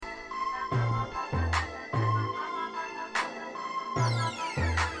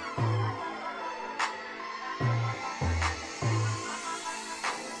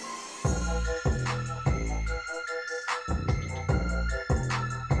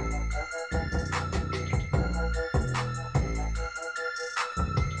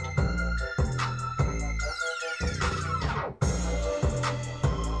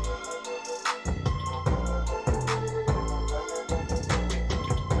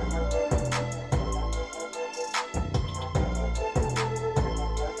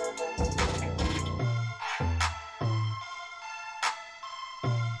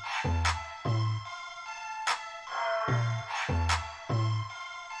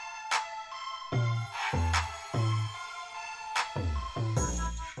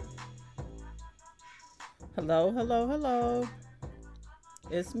Hello, hello, hello.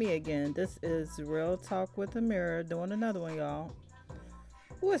 It's me again. This is Real Talk with Amiri doing another one, y'all.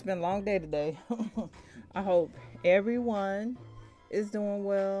 Ooh, it's been a long day today. I hope everyone is doing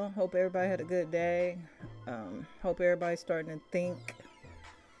well. Hope everybody had a good day. Hope everybody's starting to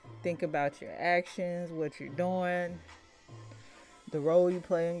think about your actions, what you're doing, the role you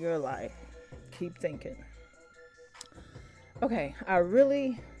play in your life. Keep thinking. Okay, I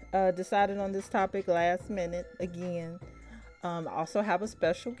really decided on this topic last minute again. I also have a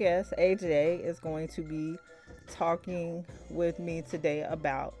special guest. AJ is going to be talking with me today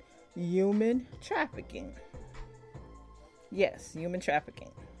about human trafficking. Yes, human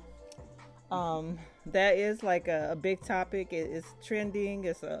trafficking. That is like a big topic. It's trending.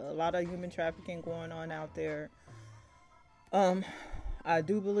 It's a lot of human trafficking going on out there. Um, I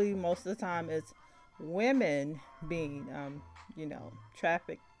do believe most of the time it's women being,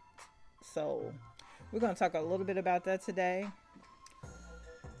 trafficked. So we're going to talk a little bit about that today.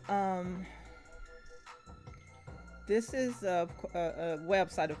 Um, this is a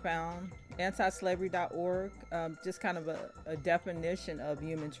website I found, antislavery.org, just kind of a definition of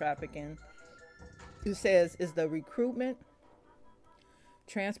human trafficking. It says is the recruitment,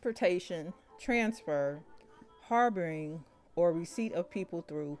 transportation, transfer, harboring, or receipt of people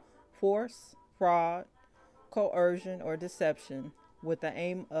through force, fraud, coercion, or deception with the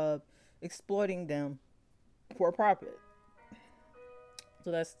aim of exploiting them for profit.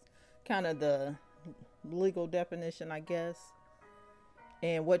 So that's kind of the legal definition, I guess.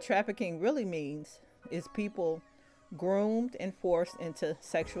 And what trafficking really means is people groomed and forced into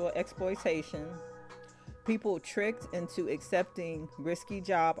sexual exploitation, people tricked into accepting risky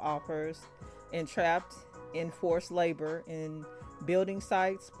job offers, and trapped in forced labor in building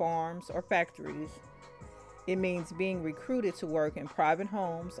sites, farms, or factories. It means being recruited to work in private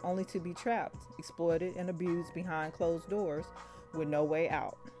homes only to be trapped, exploited, and abused behind closed doors with no way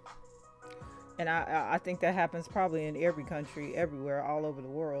out. And I think that happens probably in every country, everywhere, all over the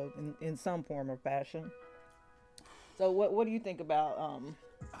world, in some form or fashion. So, what do you think about?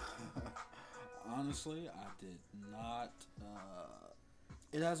 Honestly, I did not.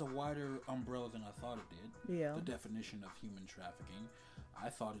 It has a wider umbrella than I thought it did. Yeah. The definition of human trafficking. I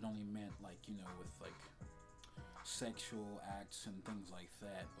thought it only meant with sexual acts and things like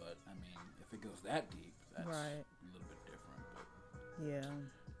that. But I mean, if it goes that deep, that's Right. a little bit different. But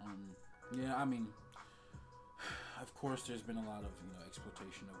Yeah. I mean, of course, there's been a lot of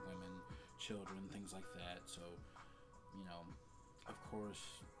exploitation of women, children, things like that. So, of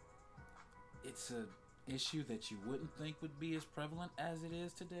course, it's a issue that you wouldn't think would be as prevalent as it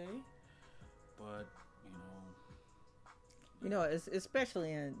is today. But It's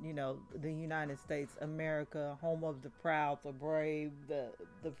especially in the United States, America, home of the proud, the brave, the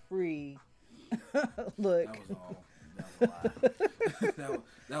free. Look. that was all. That was a lie.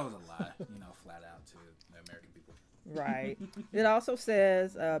 that was a lie. Flat out to the American people. Right. It also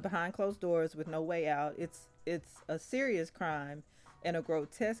says behind closed doors with no way out. It's a serious crime and a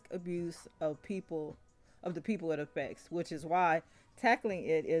grotesque abuse of the people it affects, which is why tackling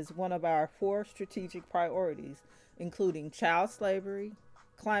it is one of our four strategic priorities, including child slavery,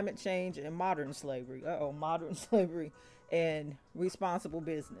 climate change, and modern slavery. Modern slavery and responsible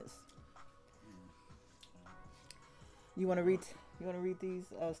business. You want to read? You want to read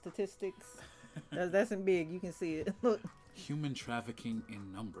these statistics? That's in big. You can see it. Look. Human trafficking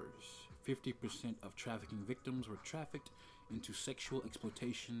in numbers. 50% of trafficking victims were trafficked into sexual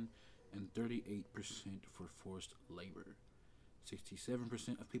exploitation and 38% for forced labor.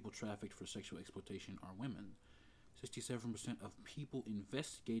 67% of people trafficked for sexual exploitation are women. 67% of people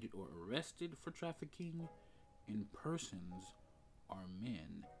investigated or arrested for trafficking in persons are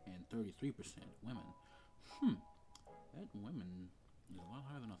men, and 33% women. That women is a lot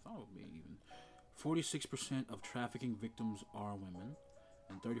higher than I thought it would be, even. 46% of trafficking victims are women,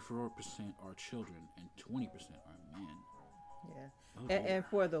 and 34% are children, and 20% are men. Yeah. And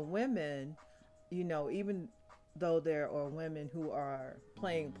for the women, even though there are women who are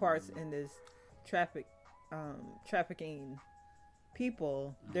playing parts in this trafficking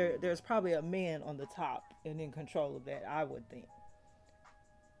people, there's probably a man on the top and in control of that, I would think.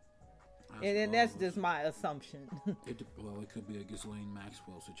 And that's just my assumption. It could be a Ghislaine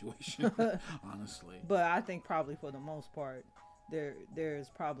Maxwell situation, honestly. But I think probably for the most part, there's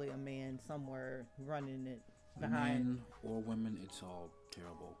probably a man somewhere running it behind. Men or women, it's all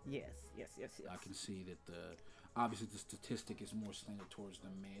terrible. Yes. I can see that obviously the statistic is more slanted towards the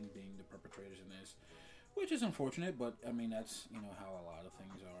men being the perpetrators in this, which is unfortunate. But I mean, that's how a lot of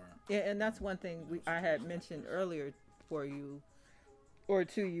things are. Yeah, and that's one thing I had mentioned earlier for you or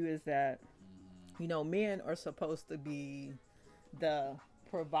to you is that Men are supposed to be the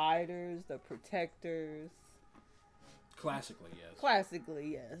providers, the protectors. Classically, yes.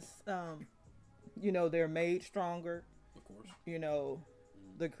 Classically, yes. They're made stronger. Of course.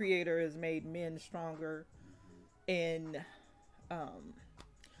 The creator has made men stronger. And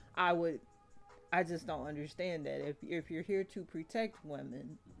I would, I just don't understand that. If you're here to protect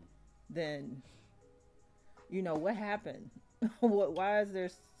women, then, what happened? Why is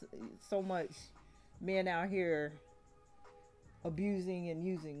there so much men out here abusing and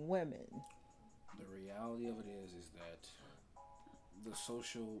using women? The reality of it is that the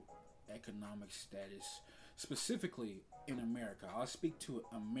social economic status, specifically in America, I'll speak to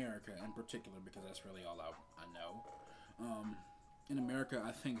America in particular because that's really all I know. In America,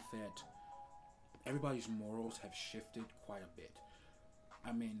 I think that everybody's morals have shifted quite a bit.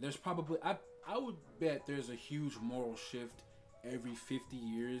 I mean, there's probably, I would bet there's a huge moral shift every 50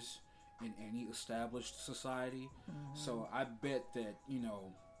 years in any established society. So I bet that,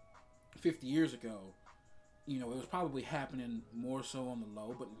 50 years ago, it was probably happening more so on the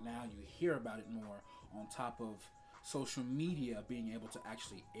low, but now you hear about it more on top of social media being able to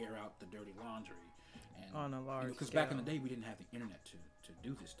actually air out the dirty laundry. And, on a large because scale. back in the day, we didn't have the internet to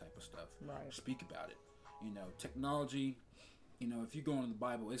do this type of stuff. Right. Speak about it. Technology, if you go into the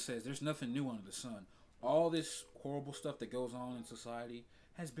Bible, it says there's nothing new under the sun. All this horrible stuff that goes on in society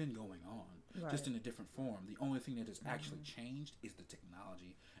has been going on, just in a different form. The only thing that has actually changed is the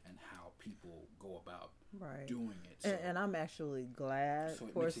technology and how people go about doing it. So, and I'm actually glad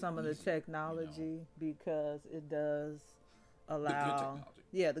for some of the technology because it does allow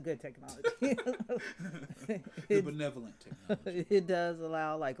the good technology. The benevolent technology. It does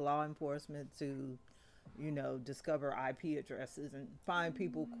allow like law enforcement to discover IP addresses and find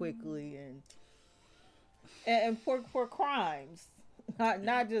people quickly and for crimes,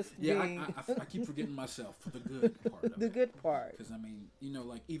 not just being. I keep forgetting myself for the good part of the it. good part. Because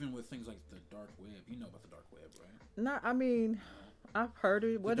like even with things like the dark web, you know about the dark web, right? No, I mean, I've heard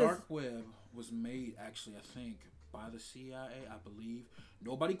it. The dark web was made actually, I think, by the CIA, I believe.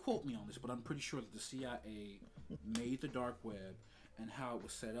 Nobody quote me on this, but I'm pretty sure that the CIA made the dark web, and how it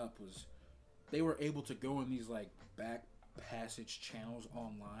was set up was they were able to go in these like back passage channels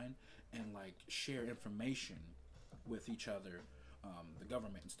online and like share information with each other, the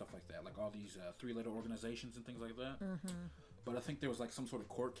government and stuff like that, like all these 3-letter organizations and things like that. But I think there was like some sort of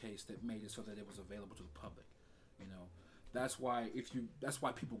court case that made it so that it was available to the public. That's why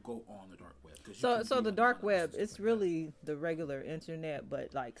people go on the dark web. So the dark web, it's really the regular internet,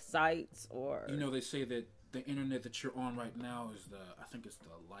 but like sites or. They say that the internet that you're on right now is I think it's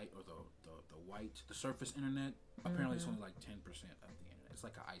the light or the white, the surface internet. Apparently it's only like 10% of the internet. It's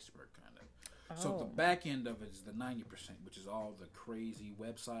like an iceberg kind of. So the back end of it is the 90%, which is all the crazy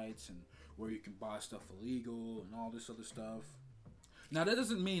websites and where you can buy stuff illegal and all this other stuff. Now that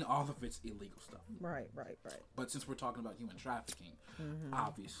doesn't mean all of it's illegal stuff. Right. But since we're talking about human trafficking,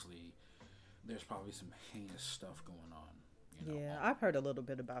 obviously there's probably some heinous stuff going on. Yeah, I've heard a little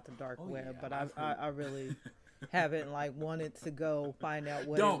bit about the dark web, but I really haven't like wanted to go find out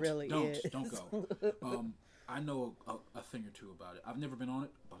what it really is. Don't go. I know a thing or two about it. I've never been on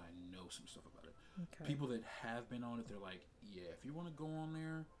it, but I know some stuff about it. Okay. People that have been on it, they're like, yeah, if you want to go on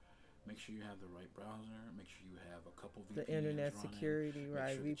there, make sure you have the right browser. Make sure you have a couple VPNs. The internet running, security,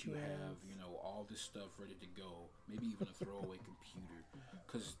 right? Make VPNs. sure that you have, all this stuff ready to go. Maybe even a throwaway computer,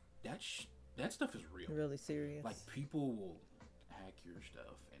 because that stuff is real. Really serious. Like people will hack your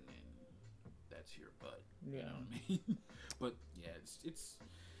stuff, and then that's your butt. Yeah. You know what I mean? But yeah,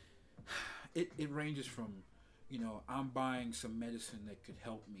 it ranges from. I'm buying some medicine that could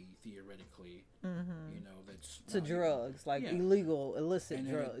help me theoretically. That's to drugs, like illegal, illicit and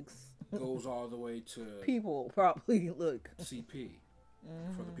drugs. It goes all the way to people probably look CP.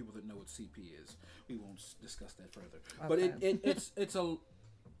 For the people that know what CP is, we won't discuss that further. Okay. But it's a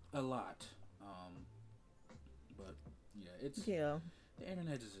lot. But the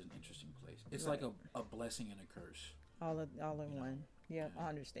internet is an interesting place. It's like a blessing and a curse. All in one. Yeah, I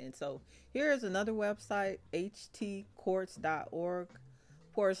understand. So here's another website,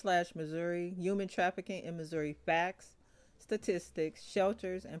 htcourts.org/Missouri, Human Trafficking in Missouri Facts, Statistics,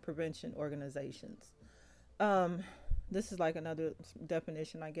 Shelters, and Prevention Organizations. This is like another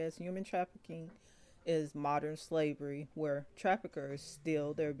definition, I guess. Human trafficking is modern slavery where traffickers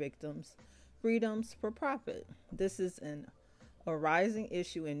steal their victims' freedoms for profit. This is a rising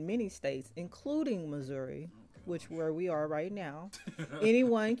issue in many states, including Missouri, where we are right now.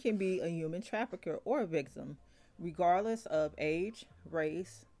 Anyone can be a human trafficker or a victim, regardless of age,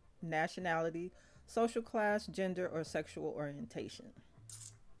 race, nationality, social class, gender, or sexual orientation.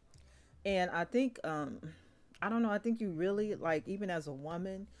 And I think, I don't know, I think you really, like, even as a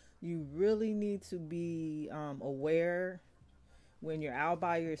woman, you really need to be aware when you're out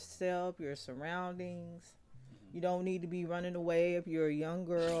by yourself, your surroundings. Hmm. You don't need to be running away if you're a young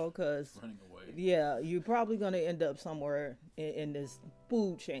girl, because, Running away. yeah, you're probably going to end up somewhere in this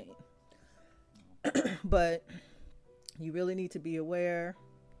food chain. But you really need to be aware.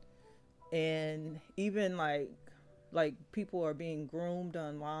 And even like people are being groomed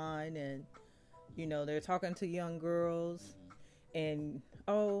online, and they're talking to young girls, Hmm. and,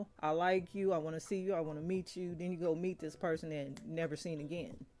 oh, I like you, I want to see you, I want to meet you, then you go meet this person and never seen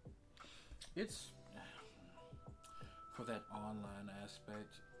again. It's for that online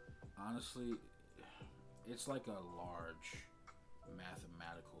aspect. Honestly, it's like a large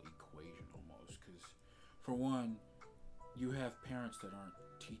mathematical equation almost. Because for one, you have parents that aren't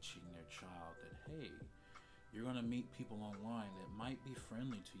teaching their child that, hey, you're going to meet people online that might be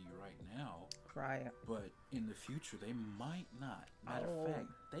friendly to you right now, Right. but in the future they might not. Matter Oh, of fact,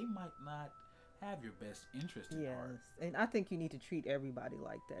 they might not have your best interest in yes. heart. And I think you need to treat everybody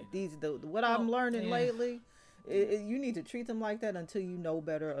like that. You What know, I'm well, learning yeah, lately, you need to treat them like that until you know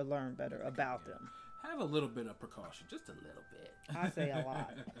better or learn better about yeah. them. Have a little bit of precaution, just a little bit. I say a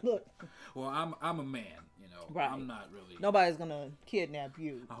lot. Look, Well, I'm a man, you know. right. I'm not really. Nobody's gonna kidnap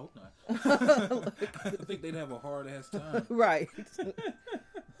you. I hope not. I think they'd have a hard ass time. Right.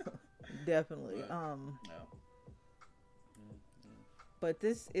 Definitely. But, no. But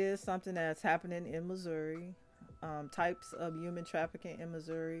this is something that's happening in Missouri. Types of human trafficking in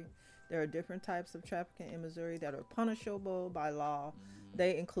Missouri. There are different types of trafficking in Missouri that are punishable by law.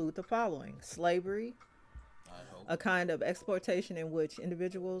 They include the following: slavery, I hope. a kind of exploitation in which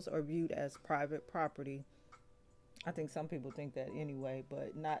individuals are viewed as private property. I think some people think that anyway,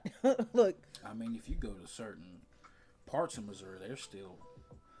 but not. Look, I mean, if you go to certain parts of Missouri, they're still.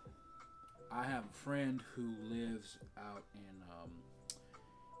 I have a friend who lives out in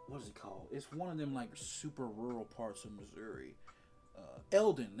what is it called? It's one of them like super rural parts of Missouri.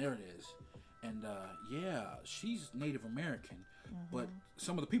 Eldon, there it is. And yeah, she's Native American, but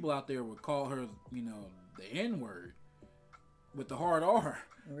some of the people out there would call her, the N word with the hard R,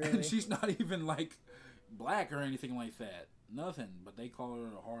 really? and she's not even like black or anything like that. Nothing, but they call her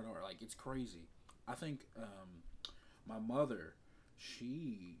a hard R. Like, it's crazy. I think my mother,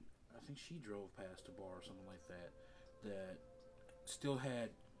 I think she drove past a bar or something like that that still had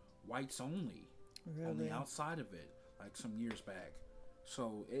whites only on Really? the outside of it, like some years back.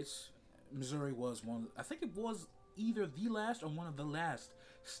 So Missouri was I think it was either the last or one of the last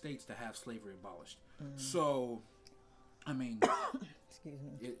states to have slavery abolished. So, I mean, Excuse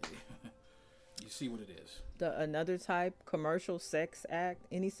me. you see what it is. Another type, commercial sex act,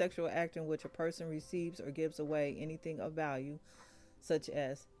 any sexual act in which a person receives or gives away anything of value, such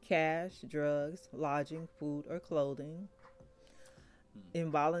as cash, drugs, lodging, food, or clothing.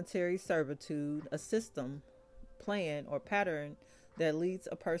 Involuntary servitude, a system, plan, or pattern that leads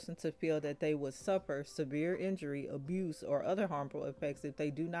a person to feel that they would suffer severe injury, abuse, or other harmful effects if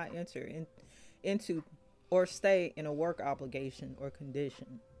they do not enter into or stay in a work obligation or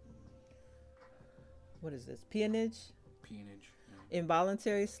condition. What is this? Peonage? Peonage. Yeah.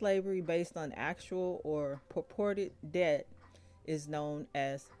 Involuntary slavery based on actual or purported debt is known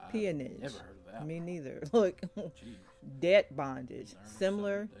as peonage. Never heard of that. Me neither. Look, Jeez. debt bondage, Learning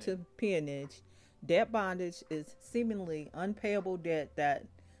similar something to peonage. Debt bondage is seemingly unpayable debt that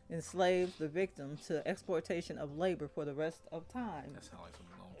enslaves the victim to exploitation of labor for the rest of time. That sounds like some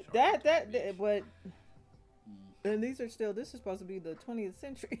long But and these are still. This is supposed to be the 20th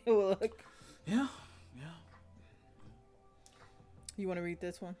century. Look, Yeah. you want to read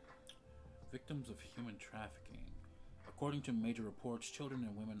this one? Victims of human trafficking. According to major reports, children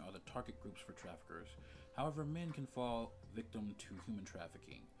and women are the target groups for traffickers. However, men can fall victim to human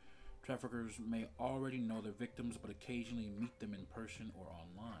trafficking. Traffickers may already know their victims, but occasionally meet them in person or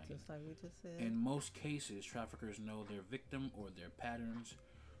online. Just like we just said. In most cases, traffickers know their victim or their patterns,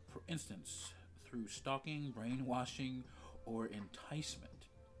 for instance, through stalking, brainwashing, or enticement,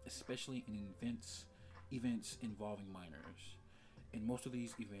 especially in events involving minors. In most of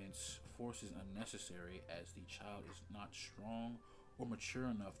these events, force is unnecessary as the child is not strong or mature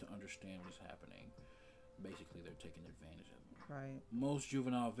enough to understand what is happening. Basically, they're taking advantage of them. Right. Most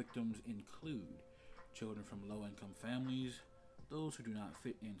juvenile victims include children from low-income families, those who do not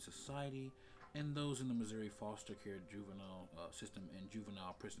fit in society, and those in the Missouri foster care juvenile system and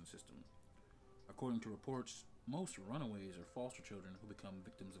juvenile prison system. According to reports, most runaways or foster children who become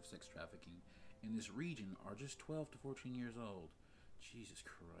victims of sex trafficking in this region are just 12 to 14 years old. Jesus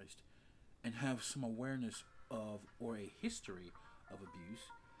Christ. And have some awareness of or a history of abuse.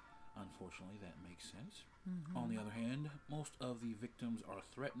 Unfortunately, that makes sense. On the other hand, most of the victims are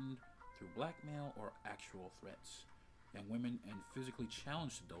threatened through blackmail or actual threats, and women and physically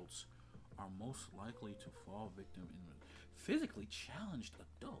challenged adults are most likely to fall victim in physically challenged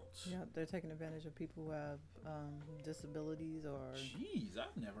adults. Yeah, they're taking advantage of people who have disabilities or Jeez,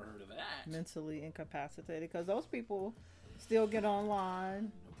 I've never heard of that. mentally incapacitated, because those people still get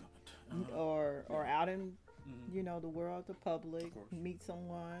online No comment. or out in Mhm. the world, the public, Of course. meet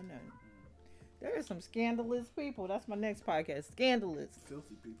someone, and there are some scandalous people. That's my next podcast, scandalous.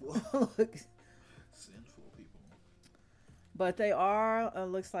 Filthy people. Look, Sinful people. but they are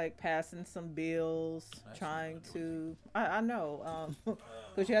looks like passing some bills, That's trying not to. I know,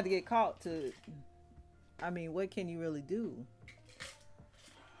 because you have to get caught to. I mean, what can you really do?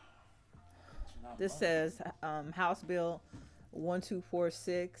 Not This much. says House Bill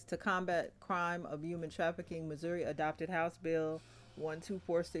 1246 to combat crime of human trafficking. Missouri adopted House Bill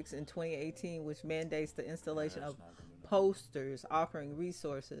 1246 in 2018, which mandates the installation That's of not gonna do nothing. posters offering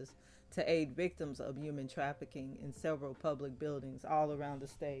resources to aid victims of human trafficking in several public buildings all around the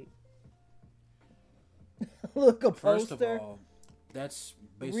state. Look, a First of poster. all, that's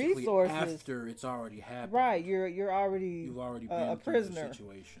basically Resources. after it's already happened. Right, you're already You've already been a through prisoner. the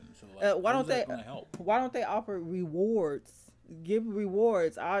situation. So like, Why how's don't that they? gonna help? Why don't they offer rewards? Give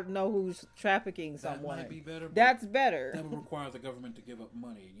rewards. I know who's trafficking That someone. might be better. but That's better. that would require the government to give up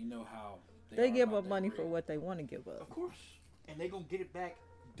money. You know how They are give about up that money bread. for what they want to give Of up. course, and they're gonna get it back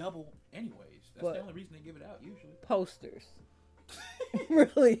double anyways. That's But- the only reason they give it out usually. Posters.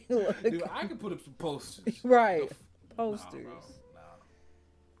 Really? Look. Dude, I could put up some posters. Right. The Posters. Nah.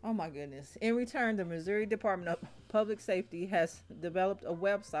 Oh my goodness. In return, the Missouri Department of Public Safety has developed a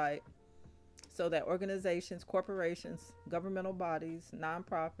website so that organizations, corporations, governmental bodies,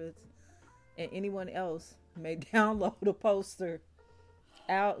 nonprofits, and anyone else may download a poster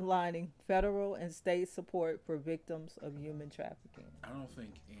outlining federal and state support for victims of human trafficking. I don't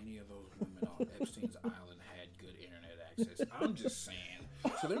think any of those women on Epstein's Island had good internet access. I'm just saying.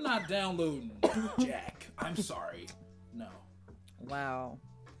 So they're not downloading Jack. I'm sorry. No. Wow.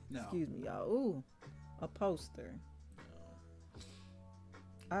 No. Excuse me, y'all. Ooh, a poster.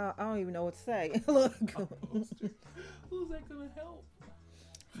 I don't even know what to say. Look. Who's that gonna help?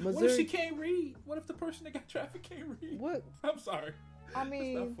 Missouri. What if she can't read? What if the person that got trafficked can't read? What? I'm sorry. I It's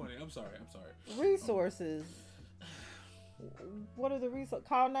mean, not funny. I'm sorry. resources. What are the resources?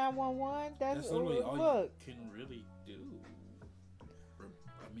 Call 911. That's literally all look. you can really do.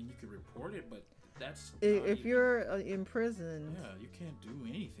 I mean, you can report it, but that's If not even- you're in prison yeah, you can't do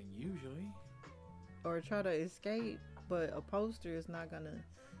anything usually. or try to escape, but a poster is not gonna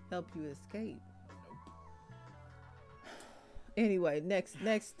help you escape. Nope. Anyway, next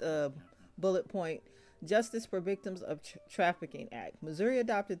bullet point: Justice for Victims of Trafficking Act. Missouri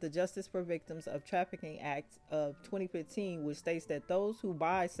adopted the Justice for Victims of Trafficking Act of 2015, which states that those who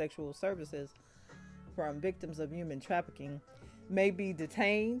buy sexual services from victims of human trafficking may be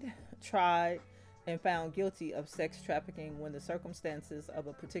detained, tried, and found guilty of sex trafficking when the circumstances of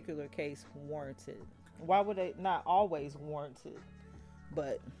a particular case warranted. Why would they not always warranted?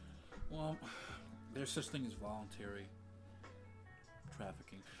 But Well, there's such thing as voluntary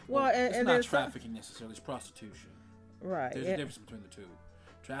trafficking. Well, and it's not there's trafficking necessarily. It's prostitution. right, There's a difference between the two.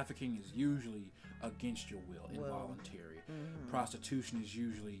 Trafficking is usually against your will, involuntary. Prostitution is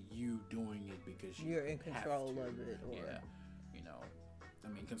usually you doing it because you're in have control to. of it. Or, Yeah, you know, I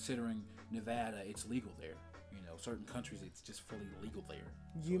mean, considering Nevada, it's legal there. You know, certain countries, it's just fully legal there.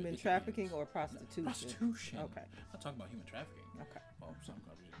 So Human it trafficking depends. or prostitution? Prostitution. Okay. I'm not talking about human trafficking. Okay. Well, some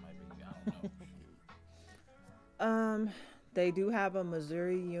countries it might be. I don't know. They do have a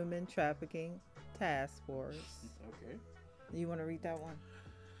Missouri Human Trafficking Task Force. Okay. You want to read that one?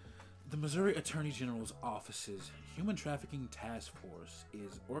 The Missouri Attorney General's Office's Human Trafficking Task Force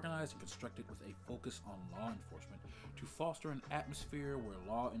is organized and constructed with a focus on law enforcement to foster an atmosphere where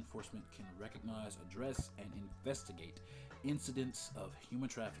law enforcement can recognize, address, and investigate incidents of human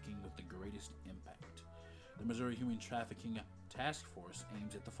trafficking with the greatest impact. The Missouri Human Trafficking Task Force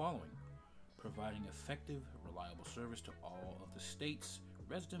aims at the following: providing effective, reliable service to all of the state's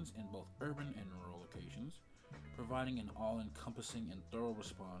residents in both urban and rural locations, providing an all-encompassing and thorough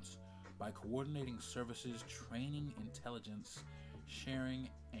response by coordinating services, training, intelligence, sharing,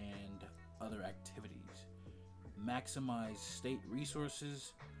 and other activities, maximize state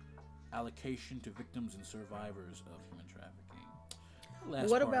resources, allocation to victims and survivors of human trafficking. Last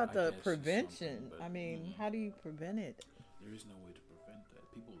What part, about I the guess, is prevention? something, but, I mean, how do you prevent it? there is no way to prevent that.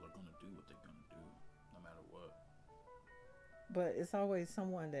 People are going to do what they're going to do, no matter what. But it's always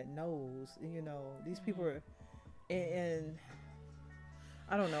someone that knows. These people are, and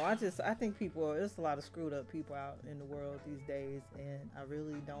I don't know. I think people. There's a lot of screwed up people out in the world these days, and I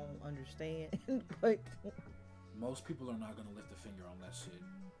really don't understand. But Most people are not going to lift a finger unless it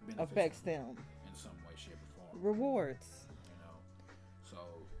benefits affects them them. in some way, shape, or form. Rewards. You know, so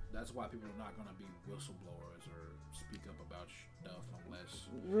that's why people are not going to be whistleblowers or speak up about stuff unless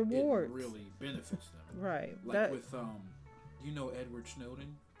Rewards. it really benefits them. Right. Like with you know Edward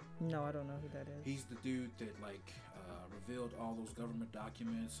Snowden. No, I don't know who that is. He's the dude that revealed all those government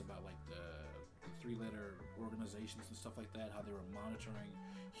documents about like the three-letter organizations and stuff like that. How they were monitoring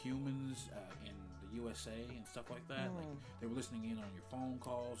humans in the USA and stuff like that. Like they were listening in on your phone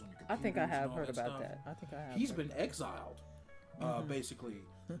calls, on your computers. I think I have heard that about stuff. that. I think I have. He's been exiled, basically,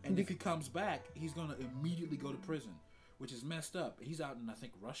 and if he comes back, he's gonna immediately go to prison, which is messed up. He's out in I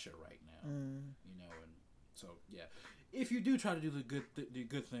think Russia right now. You know, and so yeah, if you do try to do the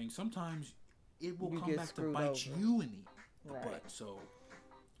good thing, sometimes it will come back to bite you in the butt. So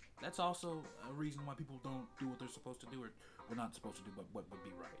that's also a reason why people don't do what they're supposed to do, or not supposed to do, but what would be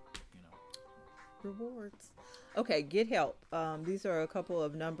right. You know, rewards. Okay, get help. These are a couple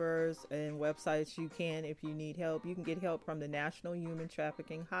of numbers and websites you can, if you need help. You can get help from the National Human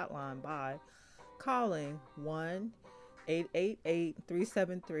Trafficking Hotline by calling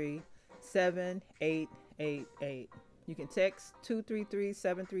 1-888-373-7888. You can text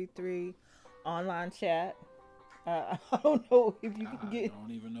 233-733. Online chat. I don't know if you can get. I don't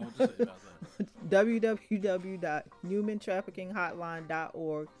even know what to say about that.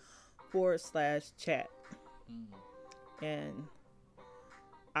 www.humantraffickinghotline.org/chat. And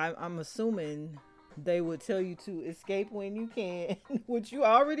I'm assuming they would tell you to escape when you can, which you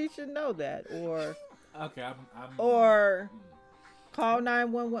already should know that, or okay, or call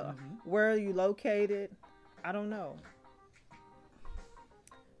 911. Where are you located? I don't know.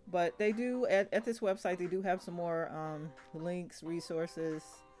 But they do, at this website, they do have some more links, resources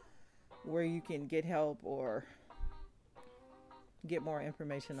where you can get help or get more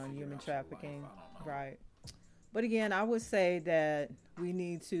information on human trafficking. Right. But again, I would say that we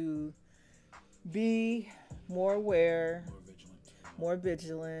need to be more aware, more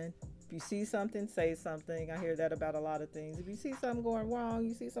vigilant. If you see something, say something. I hear that about a lot of things. If you see something going wrong,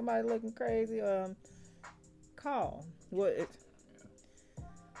 you see somebody looking crazy, call.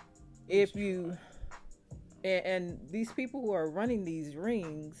 If you and these people who are running these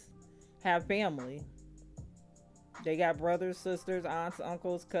rings have family. They got brothers, sisters, aunts,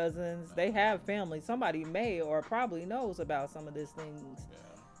 uncles, cousins. They have family. Somebody may or probably knows about some of these things.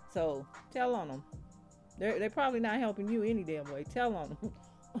 So tell on them. They're probably not helping you any damn way. Tell on them.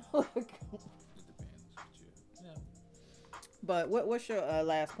 But what's your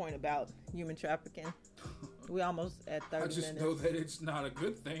last point about human trafficking? We almost at 30 minutes. I just know that it's not a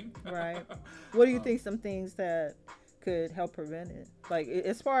good thing. Right. What do you think some things that could help prevent it? Like,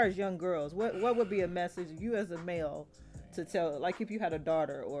 as far as young girls, what would be a message you as a male to tell, like if you had a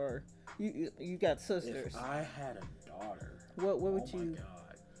daughter or you got sisters? If I had a daughter, what would you?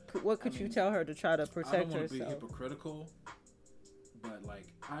 God. What could you tell her to try to protect herself? I don't want to be hypocritical, but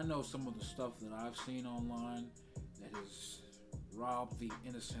like I know some of the stuff that I've seen online that has robbed the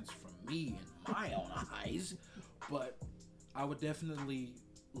innocence from me in my own eyes, but I would definitely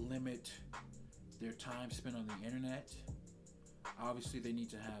limit their time spent on the internet. Obviously, they need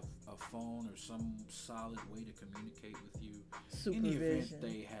to have a phone or some solid way to communicate with you in the event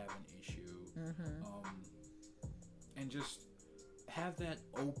they have an issue. And just have that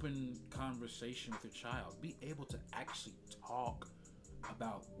open conversation with your child. Be able to actually talk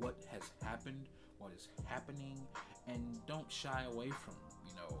about what has happened, what is happening, and don't shy away from,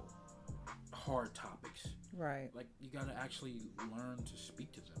 hard topics. Right. Like, you got to actually learn to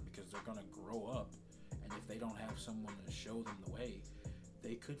speak to them because they're going to grow up, and if they don't have someone to show them the way,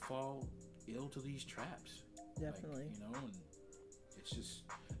 they could fall ill to these traps. Definitely. Like, and it's just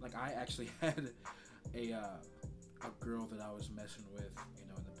like I actually had a girl that I was messing with, in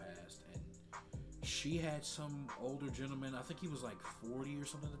the past, and she had some older gentleman. I think he was like 40 or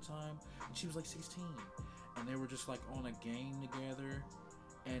something at the time, and she was like 16, and they were just like on a game together,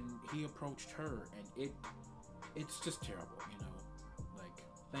 and he approached her, and it's just terrible, like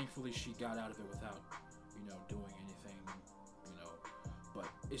thankfully she got out of it without doing anything, but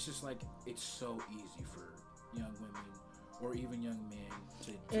it's just like it's so easy for young women or even young men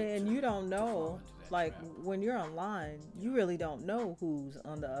to you don't know, like trap. When you're online, you really don't know who's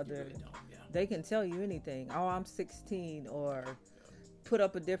on the other. Really they can tell you anything. Oh, I'm 16, or put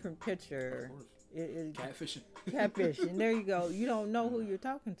up a different picture. Catfishing. There you go. You don't know who you're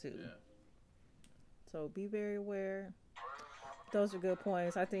talking to. So be very aware. Those are good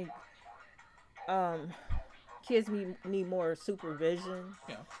points. I think kids need more supervision,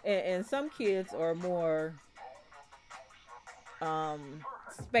 Yeah. and some kids are more um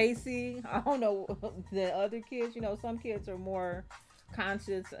spacey. I don't know than other kids. You know, some kids are more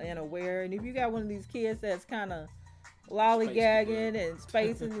conscious and aware. And if you got one of these kids that's kind of lollygagging and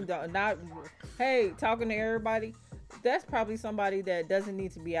spacing, not hey talking to everybody, that's probably somebody that doesn't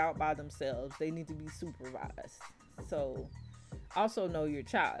need to be out by themselves. They need to be supervised. So also know your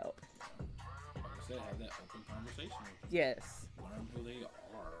child. Like I said, have that open conversation with them. Yes. Learn who they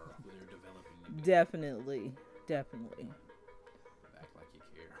are, who they're developing to be. Definitely. Definitely. Act like you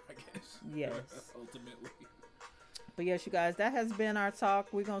care, I guess. Yes. Ultimately. But yes, you guys, that has been our talk.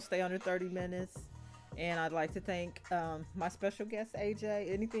 We're going to stay under 30 minutes. And I'd like to thank my special guest,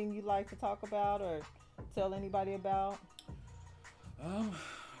 AJ. Anything you'd like to talk about or tell anybody about?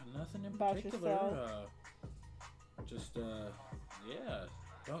 Nothing in About particular. yourself? Yeah.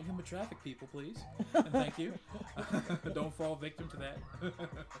 Don't human traffic people, please. And thank you. Don't fall victim to that.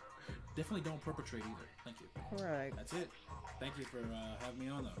 Definitely don't perpetrate either. Thank you. All right. That's it. Thank you for having me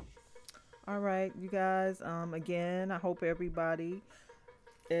on, though. All right, you guys. Again, I hope everybody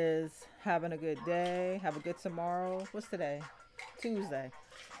is having a good day. Have a good tomorrow. What's today? Tuesday.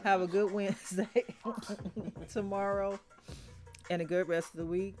 Have a good Wednesday tomorrow and a good rest of the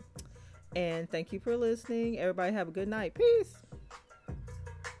week. And thank you for listening. Everybody have a good night. Peace.